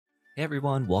Hey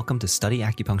everyone, welcome to Study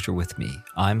Acupuncture with me.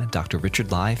 I'm Dr.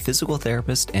 Richard Lai, physical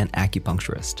therapist and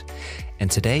acupuncturist.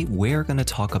 And today we're going to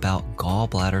talk about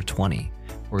gallbladder 20.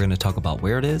 We're going to talk about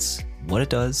where it is, what it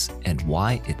does, and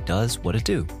why it does what it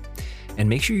do. And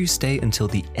make sure you stay until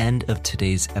the end of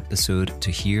today's episode to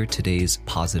hear today's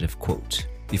positive quote.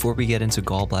 Before we get into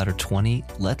gallbladder 20,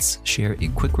 let's share a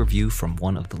quick review from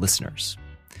one of the listeners.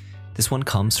 This one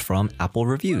comes from Apple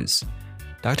Reviews.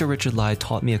 Dr. Richard Lai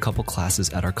taught me a couple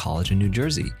classes at our college in New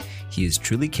Jersey. He is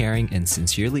truly caring and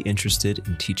sincerely interested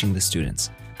in teaching the students,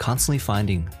 constantly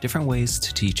finding different ways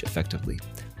to teach effectively.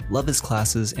 Love his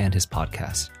classes and his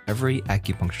podcast. Every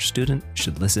acupuncture student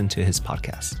should listen to his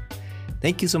podcast.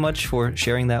 Thank you so much for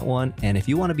sharing that one. And if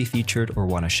you want to be featured or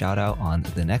want a shout out on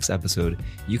the next episode,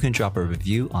 you can drop a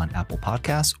review on Apple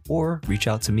Podcasts or reach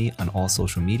out to me on all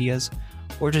social medias,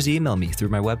 or just email me through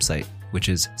my website, which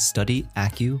is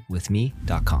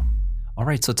studyacuwithme.com. All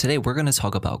right, so today we're going to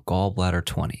talk about gallbladder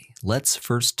 20. Let's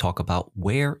first talk about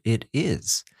where it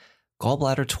is.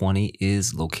 Gallbladder 20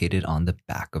 is located on the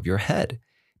back of your head.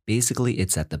 Basically,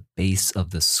 it's at the base of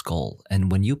the skull. And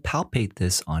when you palpate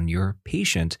this on your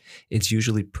patient, it's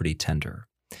usually pretty tender.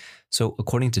 So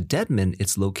according to Deadman,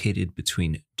 it's located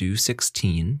between due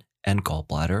 16 and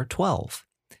gallbladder 12.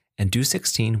 And due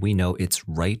 16, we know it's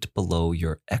right below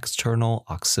your external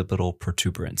occipital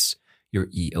protuberance, your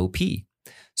EOP.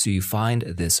 So you find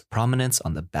this prominence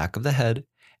on the back of the head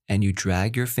and you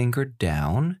drag your finger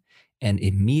down and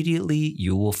immediately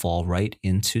you will fall right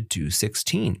into due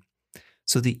 16.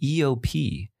 So the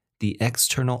EOP, the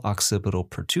external occipital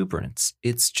protuberance,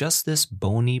 it's just this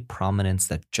bony prominence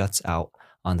that juts out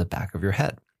on the back of your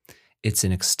head. It's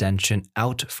an extension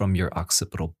out from your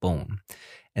occipital bone.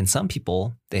 And some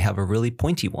people, they have a really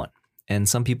pointy one, and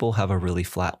some people have a really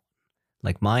flat one.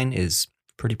 Like mine is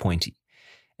pretty pointy.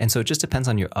 And so it just depends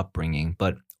on your upbringing,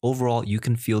 but overall, you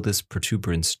can feel this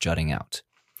protuberance jutting out.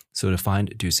 So to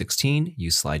find due 16, you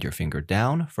slide your finger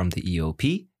down from the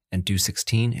EOP, and due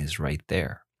 16 is right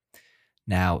there.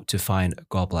 Now, to find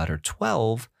gallbladder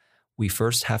 12, we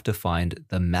first have to find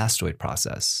the mastoid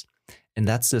process. And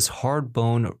that's this hard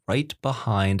bone right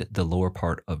behind the lower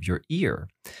part of your ear.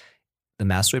 The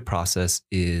mastoid process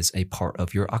is a part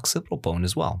of your occipital bone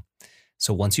as well.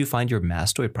 So once you find your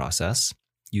mastoid process,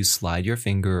 you slide your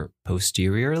finger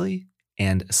posteriorly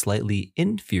and slightly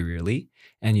inferiorly,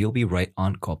 and you'll be right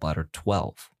on gallbladder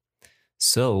 12.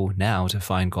 So now to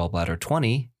find gallbladder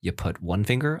 20, you put one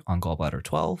finger on gallbladder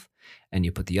 12, and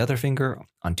you put the other finger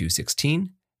on due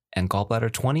 16, and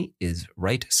gallbladder 20 is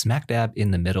right smack dab in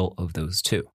the middle of those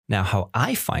two. Now, how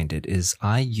I find it is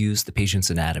I use the patient's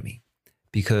anatomy,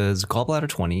 because gallbladder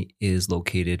 20 is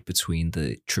located between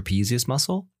the trapezius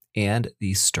muscle and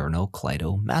the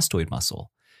sternocleidomastoid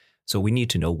muscle. So we need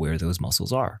to know where those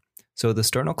muscles are. So the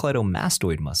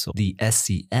sternocleidomastoid muscle, the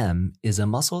SCM, is a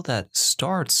muscle that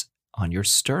starts on your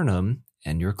sternum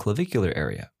and your clavicular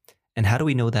area. And how do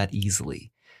we know that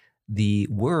easily? The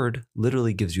word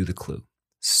literally gives you the clue.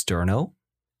 Sterno,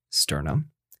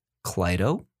 sternum,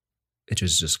 cleido, which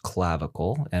is just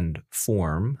clavicle, and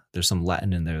form. There's some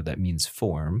Latin in there that means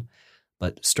form,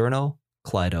 but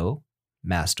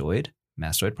sternocleidomastoid,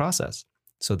 mastoid process.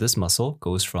 So this muscle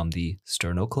goes from the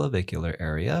sternoclavicular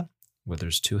area, where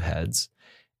there's two heads,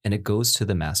 and it goes to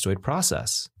the mastoid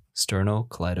process,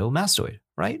 sternocleidomastoid,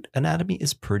 right? Anatomy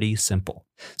is pretty simple.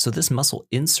 So this muscle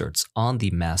inserts on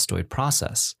the mastoid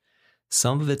process.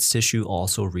 Some of its tissue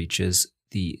also reaches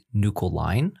the nuchal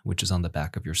line, which is on the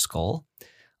back of your skull,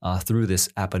 through this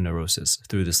aponeurosis,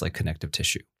 through this like connective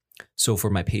tissue. So for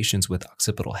my patients with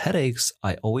occipital headaches,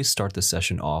 I always start the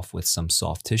session off with some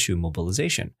soft tissue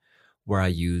mobilization, where I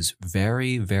use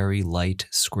very, very light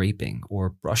scraping or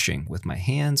brushing with my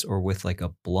hands or with like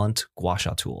a blunt gua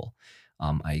sha tool.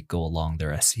 I go along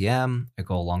their SCM, I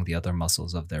go along the other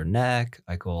muscles of their neck,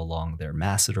 I go along their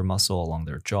masseter muscle, along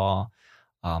their jaw.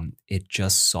 It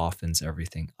just softens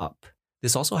everything up.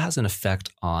 This also has an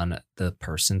effect on the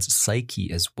person's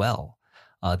psyche as well.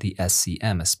 The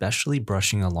SCM, especially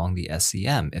brushing along the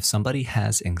SCM. If somebody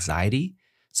has anxiety,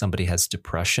 somebody has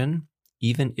depression,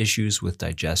 even issues with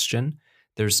digestion,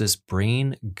 there's this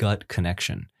brain-gut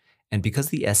connection. And because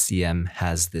the SCM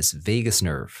has this vagus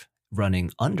nerve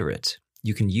running under it,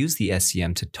 you can use the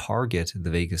SCM to target the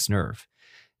vagus nerve.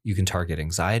 You can target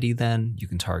anxiety then, you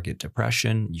can target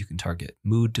depression, you can target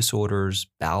mood disorders,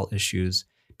 bowel issues,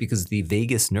 because the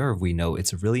vagus nerve, we know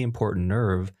it's a really important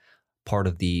nerve, part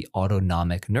of the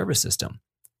autonomic nervous system,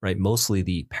 right? Mostly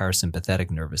the parasympathetic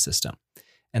nervous system.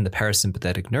 And the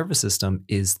parasympathetic nervous system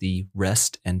is the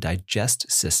rest and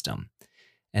digest system.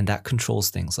 And that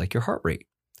controls things like your heart rate,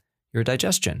 your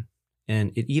digestion,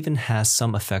 And it even has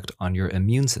some effect on your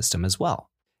immune system as well.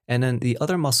 And then the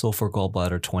other muscle for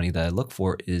gallbladder 20 that I look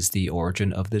for is the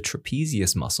origin of the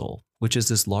trapezius muscle, which is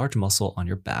this large muscle on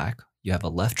your back. You have a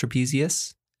left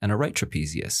trapezius and a right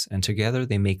trapezius, and together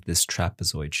they make this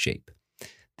trapezoid shape.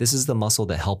 This is the muscle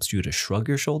that helps you to shrug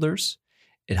your shoulders.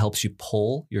 It helps you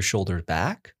pull your shoulders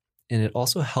back, and it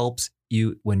also helps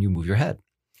you when you move your head.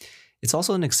 It's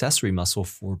also an accessory muscle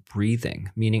for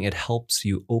breathing, meaning it helps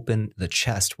you open the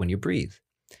chest when you breathe.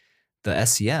 The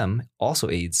SCM also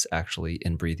aids actually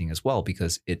in breathing as well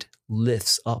because it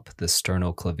lifts up the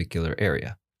sternoclavicular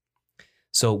area.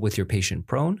 So with your patient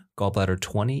prone, gallbladder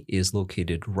 20 is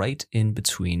located right in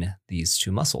between these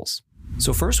two muscles.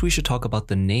 So first we should talk about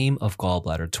the name of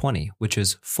gallbladder 20, which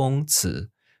is 风池,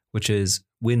 which is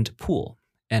wind pool.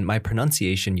 And my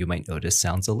pronunciation, you might notice,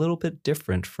 sounds a little bit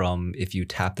different from if you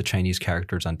tap the Chinese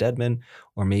characters on Deadman,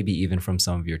 or maybe even from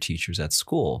some of your teachers at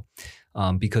school,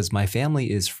 because my family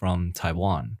is from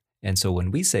Taiwan. And so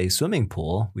when we say swimming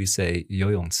pool, we say 游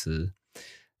泳池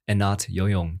and not 游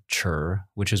泳池,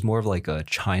 which is more of like a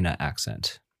China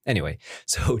accent. Anyway,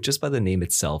 so just by the name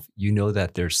itself, you know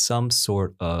that there's some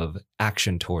sort of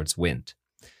action towards wind.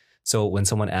 So when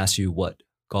someone asks you what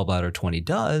gallbladder 20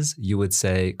 does, you would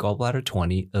say gallbladder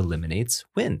 20 eliminates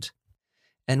wind.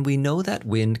 And we know that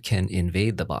wind can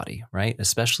invade the body, right?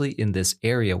 Especially in this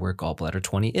area where gallbladder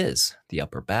 20 is, the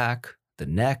upper back, the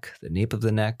neck, the nape of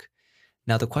the neck.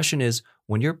 Now the question is,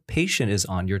 when your patient is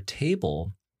on your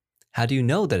table, how do you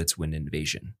know that it's wind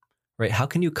invasion, right? How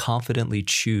can you confidently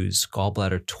choose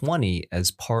gallbladder 20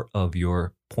 as part of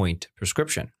your point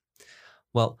prescription?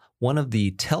 Well, one of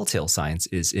the telltale signs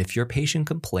is if your patient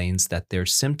complains that their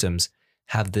symptoms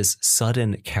have this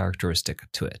sudden characteristic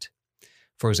to it.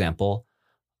 For example,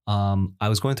 I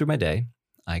was going through my day,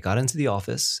 I got into the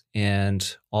office,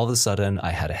 and all of a sudden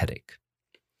I had a headache.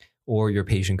 Or your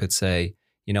patient could say,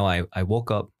 I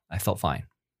woke up, I felt fine.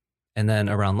 And then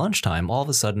around lunchtime, all of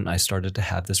a sudden I started to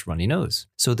have this runny nose.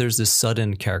 So there's this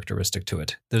sudden characteristic to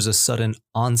it. There's a sudden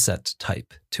onset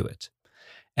type to it.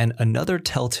 And another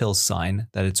telltale sign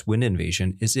that it's wind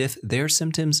invasion is if their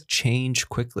symptoms change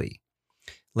quickly.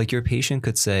 Like your patient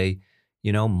could say,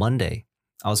 Monday,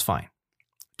 I was fine.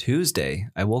 Tuesday,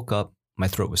 I woke up, my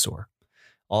throat was sore.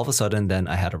 All of a sudden, then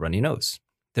I had a runny nose.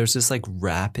 There's this like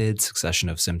rapid succession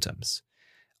of symptoms.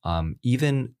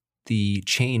 Even the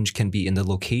change can be in the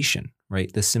location,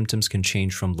 right? The symptoms can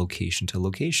change from location to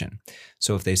location.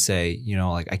 So if they say,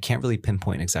 I can't really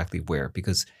pinpoint exactly where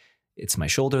because it's my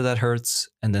shoulder that hurts,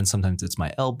 and then sometimes it's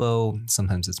my elbow,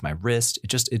 sometimes it's my wrist.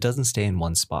 It doesn't stay in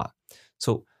one spot.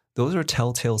 So those are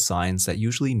telltale signs that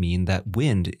usually mean that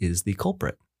wind is the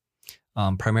culprit.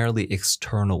 Primarily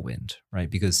external wind, right?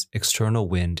 Because external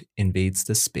wind invades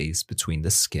the space between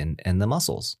the skin and the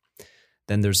muscles.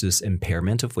 Then there's this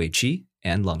impairment of Wei Qi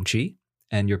and Leng Qi,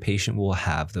 and your patient will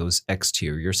have those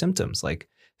exterior symptoms like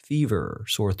fever,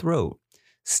 sore throat,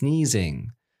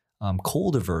 sneezing,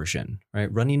 cold aversion,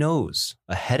 right? Runny nose,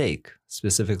 a headache,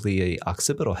 specifically a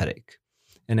occipital headache.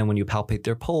 And then when you palpate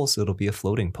their pulse, it'll be a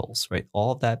floating pulse, right?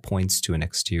 All of that points to an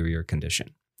exterior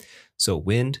condition. So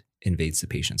wind invades the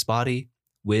patient's body,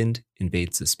 wind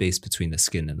invades the space between the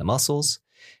skin and the muscles,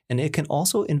 and it can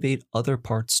also invade other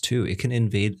parts too. It can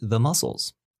invade the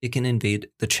muscles. It can invade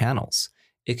the channels.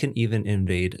 It can even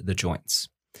invade the joints.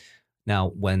 Now,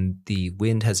 when the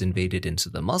wind has invaded into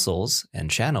the muscles and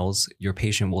channels, your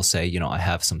patient will say, I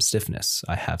have some stiffness,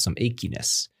 I have some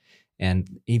achiness.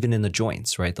 And even in the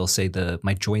joints, right? They'll say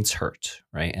my joints hurt,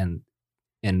 right? And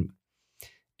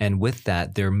with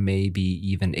that, there may be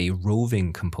even a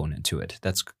roving component to it.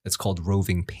 It's called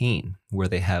roving pain, where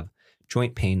they have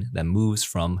joint pain that moves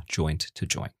from joint to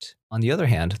joint. On the other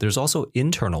hand, there's also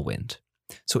internal wind.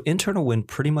 So internal wind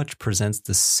pretty much presents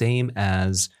the same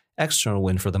as external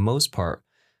wind for the most part.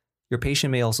 Your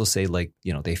patient may also say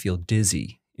they feel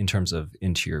dizzy in terms of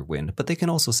interior wind, but they can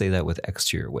also say that with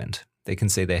exterior wind. They can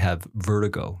say they have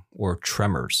vertigo or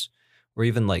tremors, or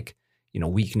even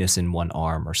weakness in one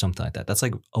arm or something like that. That's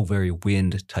like a very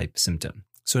wind type symptom.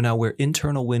 So now where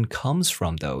internal wind comes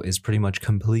from, though, is pretty much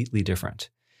completely different.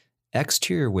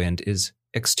 Exterior wind is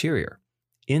exterior.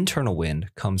 Internal wind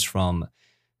comes from,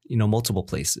 multiple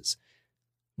places.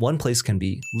 One place can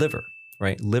be liver,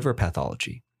 right? Liver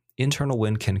pathology. Internal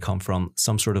wind can come from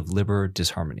some sort of liver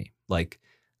disharmony, like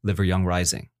liver yang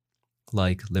rising,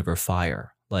 like liver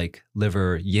fire, like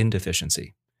liver yin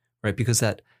deficiency, right? Because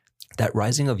that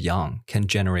rising of yang can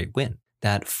generate wind.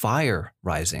 That fire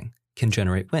rising can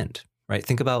generate wind, right?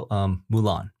 Think about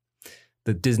Mulan,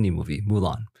 the Disney movie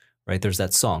Mulan, right? There's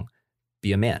that song,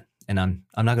 Be a Man. And I'm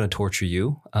not going to torture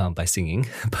you by singing,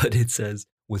 but it says,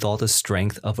 with all the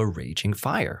strength of a raging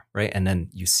fire, right? And then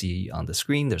you see on the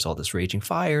screen, there's all this raging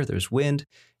fire, there's wind.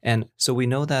 And so we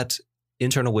know that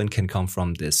internal wind can come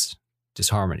from this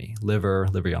disharmony, liver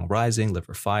yang rising,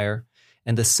 liver fire.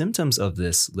 And the symptoms of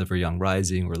this liver yang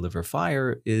rising or liver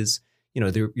fire is,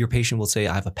 your patient will say,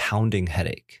 I have a pounding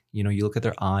headache. You look at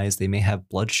their eyes, they may have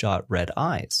bloodshot red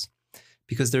eyes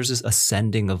because there's this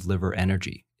ascending of liver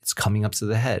energy. It's coming up to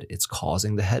the head. It's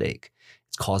causing the headache.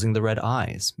 It's causing the red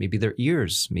eyes. Maybe their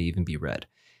ears may even be red.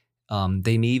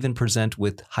 They may even present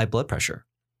with high blood pressure.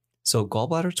 So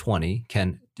gallbladder 20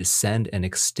 can descend and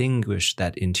extinguish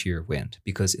that interior wind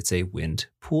because it's a wind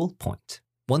pool point.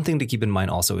 One thing to keep in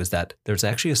mind also is that there's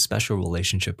actually a special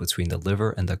relationship between the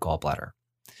liver and the gallbladder.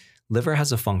 Liver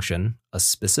has a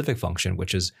specific function,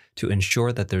 which is to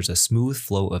ensure that there's a smooth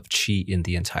flow of qi in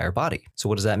the entire body. So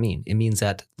what does that mean? It means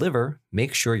that liver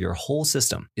makes sure your whole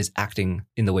system is acting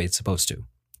in the way it's supposed to,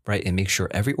 right? It makes sure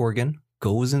every organ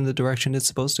goes in the direction it's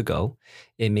supposed to go.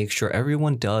 It makes sure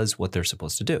everyone does what they're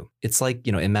supposed to do. It's like,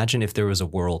 imagine if there was a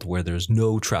world where there's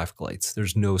no traffic lights,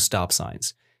 there's no stop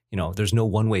signs, there's no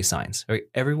one-way signs, right?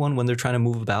 Everyone, when they're trying to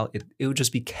move about, it would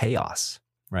just be chaos.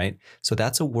 Right? So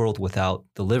that's a world without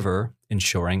the liver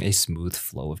ensuring a smooth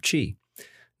flow of qi.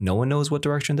 No one knows what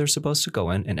direction they're supposed to go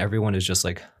in, and everyone is just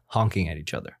like honking at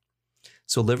each other.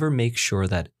 So liver makes sure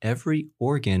that every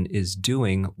organ is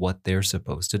doing what they're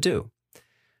supposed to do.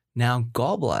 Now,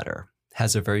 gallbladder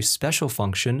has a very special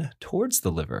function towards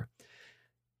the liver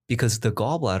because the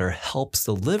gallbladder helps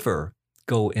the liver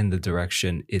go in the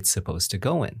direction it's supposed to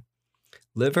go in.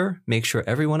 Liver makes sure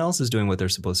everyone else is doing what they're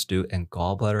supposed to do, and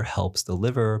gallbladder helps the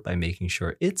liver by making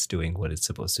sure it's doing what it's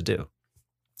supposed to do.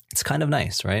 It's kind of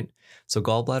nice, right? So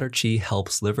gallbladder qi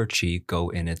helps liver qi go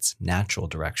in its natural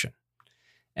direction.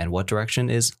 And what direction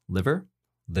is liver?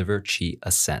 Liver qi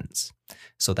ascends.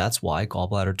 So that's why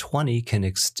gallbladder 20 can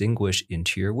extinguish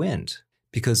interior wind,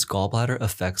 because gallbladder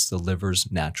affects the liver's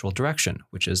natural direction,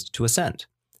 which is to ascend.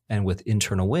 And with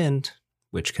internal wind,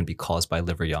 which can be caused by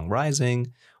liver yang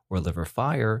rising, or liver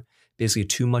fire, basically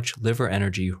too much liver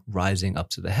energy rising up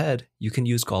to the head, you can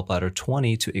use gallbladder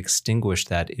 20 to extinguish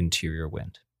that interior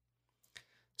wind.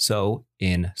 So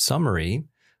in summary,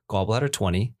 gallbladder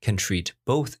 20 can treat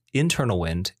both internal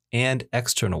wind and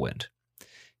external wind.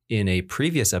 In a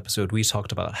previous episode, we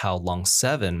talked about how lung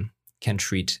 7 can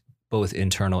treat both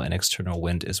internal and external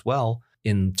wind as well.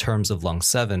 In terms of lung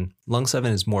 7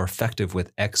 is more effective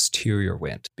with exterior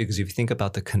wind because if you think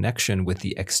about the connection with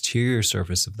the exterior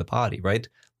surface of the body, right?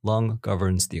 Lung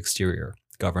governs the exterior,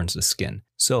 governs the skin.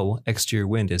 So exterior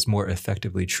wind is more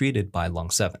effectively treated by lung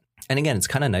 7. And again, it's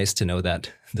kind of nice to know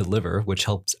that the liver, which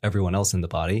helps everyone else in the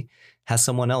body, has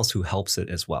someone else who helps it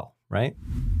as well, right?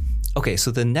 Okay, so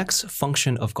the next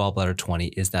function of gallbladder 20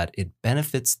 is that it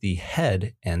benefits the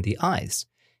head and the eyes.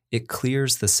 It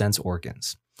clears the sense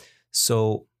organs.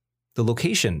 So the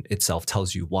location itself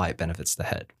tells you why it benefits the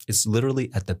head. It's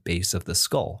literally at the base of the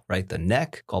skull, right? The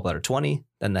neck, gallbladder 20,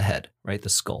 then the head, right? The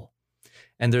skull.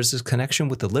 And there's this connection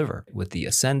with the liver, with the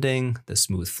ascending, the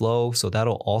smooth flow. So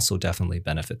that'll also definitely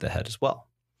benefit the head as well.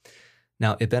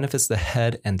 Now, it benefits the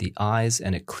head and the eyes,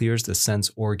 and it clears the sense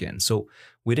organ. So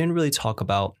we didn't really talk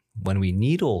about when we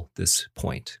needle this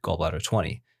point, gallbladder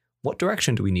 20, what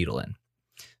direction do we needle in?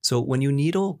 So when you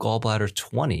needle gallbladder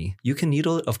 20, you can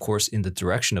needle it, of course, in the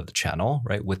direction of the channel,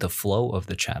 right, with the flow of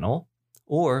the channel,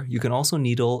 or you can also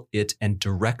needle it and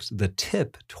direct the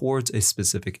tip towards a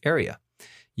specific area.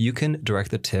 You can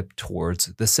direct the tip towards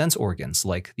the sense organs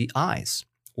like the eyes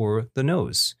or the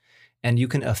nose, and you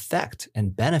can affect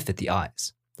and benefit the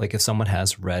eyes, like if someone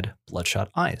has red bloodshot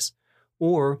eyes,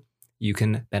 or you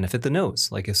can benefit the nose,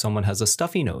 like if someone has a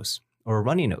stuffy nose or a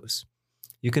runny nose.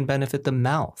 You can benefit the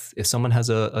mouth if someone has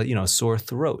a sore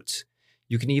throat.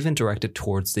 You can even direct it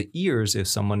towards the ears if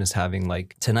someone is having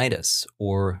like tinnitus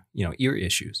or ear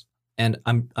issues. And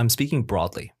I'm speaking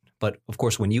broadly, but of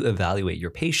course, when you evaluate your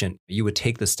patient, you would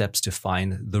take the steps to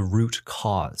find the root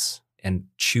cause and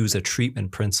choose a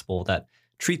treatment principle that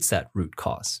treats that root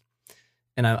cause.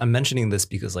 And I'm mentioning this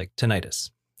because like tinnitus,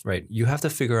 right? You have to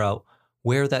figure out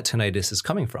where that tinnitus is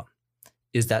coming from.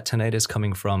 Is that tinnitus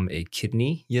coming from a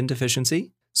kidney yin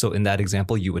deficiency? So in that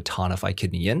example, you would tonify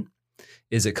kidney yin.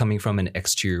 Is it coming from an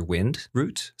exterior wind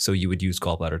root? So you would use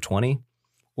gallbladder 20.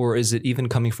 Or is it even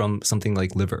coming from something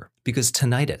like liver? Because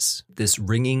tinnitus, this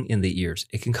ringing in the ears,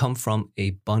 it can come from a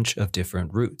bunch of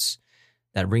different roots.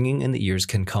 That ringing in the ears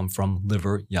can come from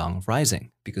liver yang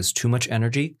rising because too much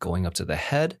energy going up to the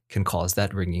head can cause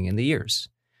that ringing in the ears.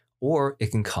 Or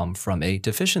it can come from a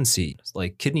deficiency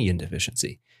like kidney yin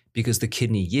deficiency, because the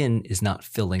kidney yin is not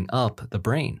filling up the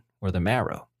brain or the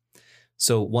marrow.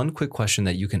 So one quick question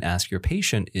that you can ask your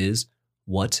patient is,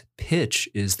 what pitch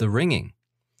is the ringing?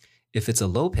 If it's a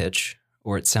low pitch,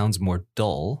 or it sounds more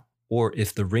dull, or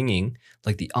if the ringing,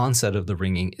 like the onset of the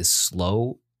ringing, is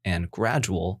slow and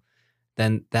gradual,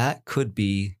 then that could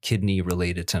be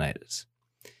kidney-related tinnitus.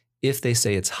 If they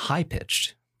say it's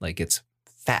high-pitched, like it's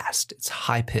fast, it's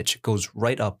high pitch, it goes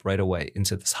right up right away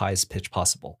into this highest pitch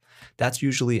possible, that's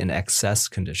usually an excess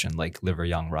condition like liver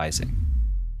yang rising.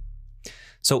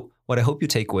 So what I hope you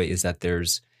take away is that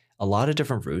there's a lot of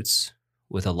different routes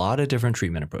with a lot of different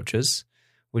treatment approaches,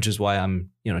 which is why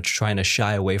I'm, trying to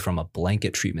shy away from a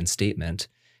blanket treatment statement.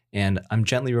 And I'm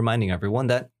gently reminding everyone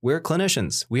that we're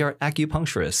clinicians, we are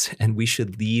acupuncturists, and we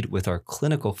should lead with our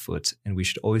clinical foot, and we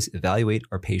should always evaluate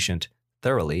our patient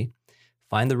thoroughly,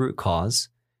 find the root cause,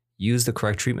 use the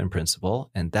correct treatment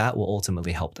principle, and that will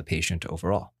ultimately help the patient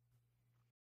overall.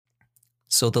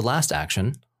 So the last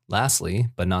action, lastly,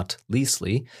 but not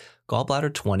leastly,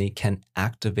 gallbladder 20 can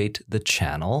activate the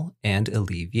channel and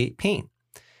alleviate pain.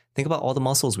 Think about all the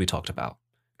muscles we talked about.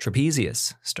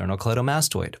 Trapezius,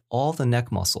 sternocleidomastoid, all the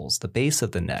neck muscles, the base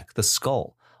of the neck, the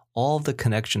skull, all of the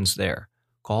connections there.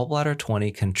 Gallbladder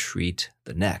 20 can treat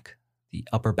the neck, the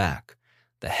upper back,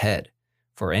 the head,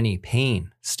 for any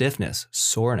pain, stiffness,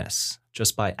 soreness,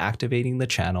 just by activating the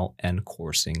channel and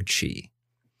coursing qi.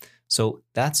 So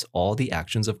that's all the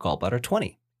actions of gallbladder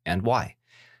 20. And why?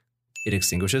 It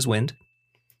extinguishes wind,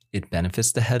 it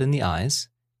benefits the head and the eyes,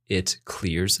 it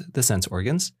clears the sense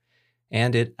organs,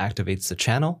 and it activates the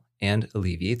channel and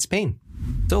alleviates pain.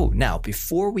 So now,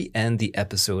 before we end the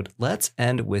episode, let's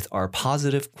end with our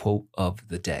positive quote of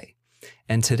the day.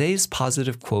 And today's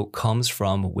positive quote comes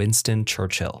from Winston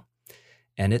Churchill.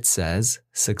 And it says,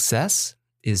 "Success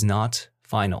is not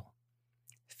final.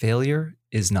 Failure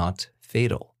is not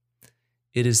fatal.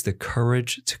 It is the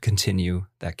courage to continue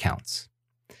that counts."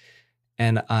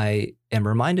 And I am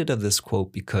reminded of this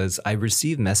quote because I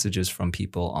receive messages from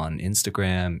people on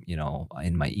Instagram,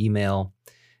 in my email,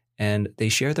 and they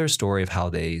share their story of how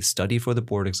they studied for the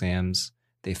board exams,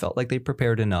 they felt like they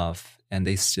prepared enough, and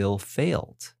they still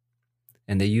failed.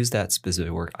 And they use that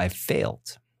specific word, "I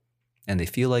failed." And they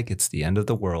feel like it's the end of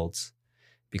the world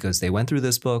because they went through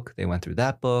this book, they went through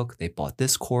that book, they bought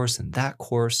this course and that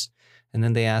course. And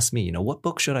then they ask me, what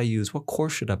book should I use? What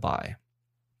course should I buy?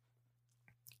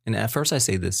 And at first I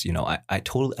say this,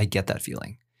 I get that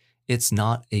feeling. It's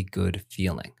not a good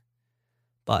feeling.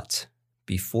 But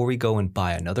before we go and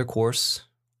buy another course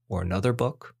or another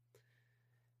book,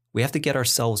 we have to get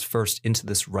ourselves first into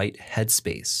this right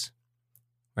headspace,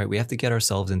 right? We have to get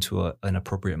ourselves into an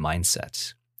appropriate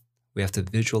mindset. We have to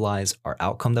visualize our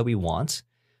outcome that we want,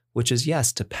 which is,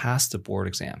 yes, to pass the board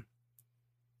exam.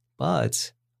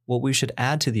 But what we should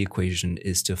add to the equation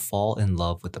is to fall in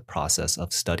love with the process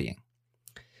of studying.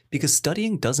 Because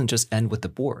studying doesn't just end with the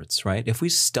boards, right? If we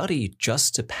study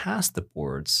just to pass the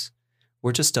boards,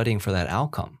 we're just studying for that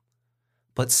outcome.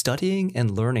 But studying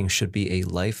and learning should be a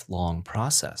lifelong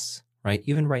process, right?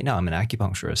 Even right now, I'm an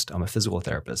acupuncturist, I'm a physical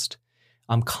therapist.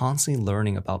 I'm constantly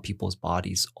learning about people's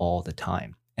bodies all the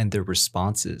time and their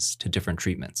responses to different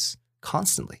treatments,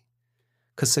 constantly.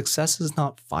 Because success is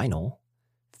not final,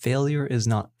 failure is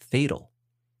not fatal.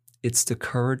 It's the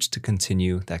courage to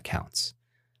continue that counts.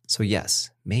 So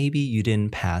yes, maybe you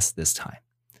didn't pass this time,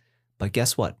 but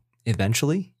guess what?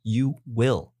 Eventually, you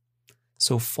will.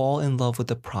 So fall in love with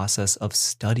the process of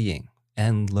studying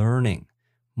and learning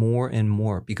more and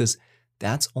more, because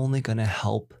that's only going to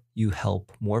help you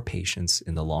help more patients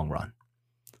in the long run.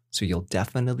 So you'll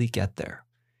definitely get there.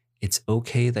 It's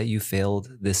okay that you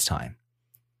failed this time.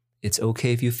 It's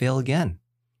okay if you fail again.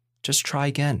 Just try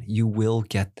again. You will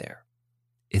get there.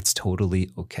 It's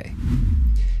totally okay.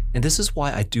 And this is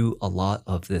why I do a lot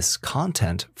of this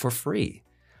content for free.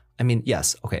 I mean,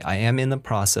 yes, okay, I am in the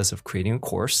process of creating a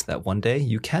course that one day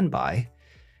you can buy.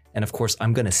 And of course,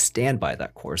 I'm going to stand by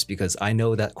that course because I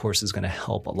know that course is going to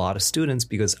help a lot of students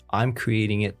because I'm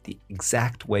creating it the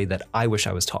exact way that I wish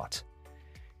I was taught.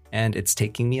 And it's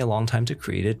taking me a long time to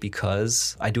create it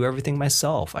because I do everything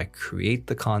myself. I create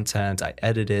the content, I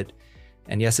edit it.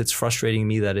 And yes, it's frustrating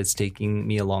me that it's taking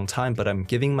me a long time, but I'm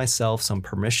giving myself some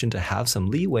permission to have some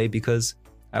leeway because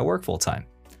I work full time.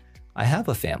 I have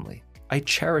a family. I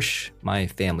cherish my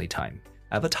family time.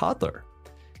 I have a toddler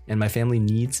and my family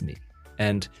needs me.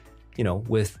 And,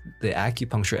 with the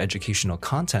acupuncture educational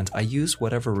content, I use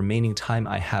whatever remaining time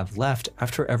I have left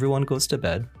after everyone goes to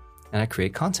bed and I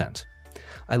create content.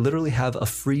 I literally have a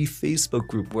free Facebook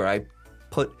group where I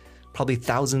put probably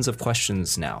thousands of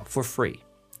questions now for free.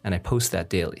 And I post that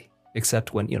daily,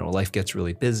 except when, life gets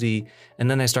really busy and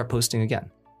then I start posting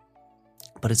again.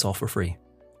 But it's all for free.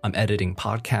 I'm editing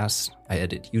podcasts, I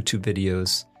edit YouTube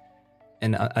videos,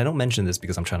 And I don't mention this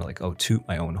because I'm trying to like, oh, toot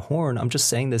my own horn. I'm just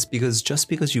saying this because just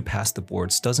because you pass the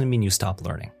boards doesn't mean you stop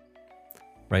learning,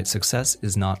 right? Success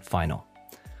is not final.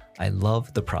 I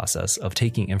love the process of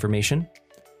taking information,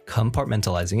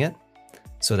 compartmentalizing it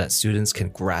so that students can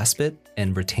grasp it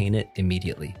and retain it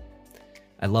immediately.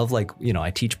 I love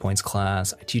I teach points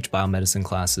class, I teach biomedicine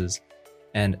classes.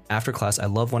 And after class, I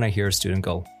love when I hear a student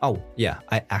go, oh yeah,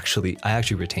 I actually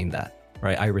retained that,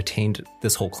 right? I retained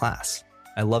this whole class.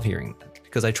 I love hearing that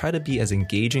because I try to be as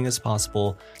engaging as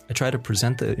possible. I try to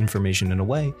present the information in a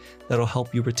way that'll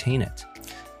help you retain it.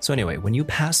 So anyway, when you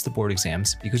pass the board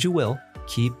exams, because you will,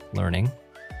 keep learning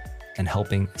and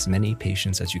helping as many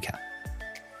patients as you can.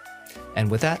 And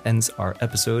with that ends our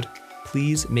episode.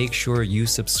 Please make sure you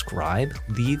subscribe,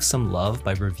 leave some love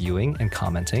by reviewing and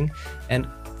commenting, and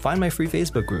find my free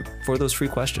Facebook group for those free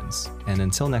questions. And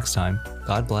until next time,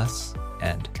 God bless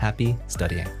and happy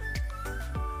studying.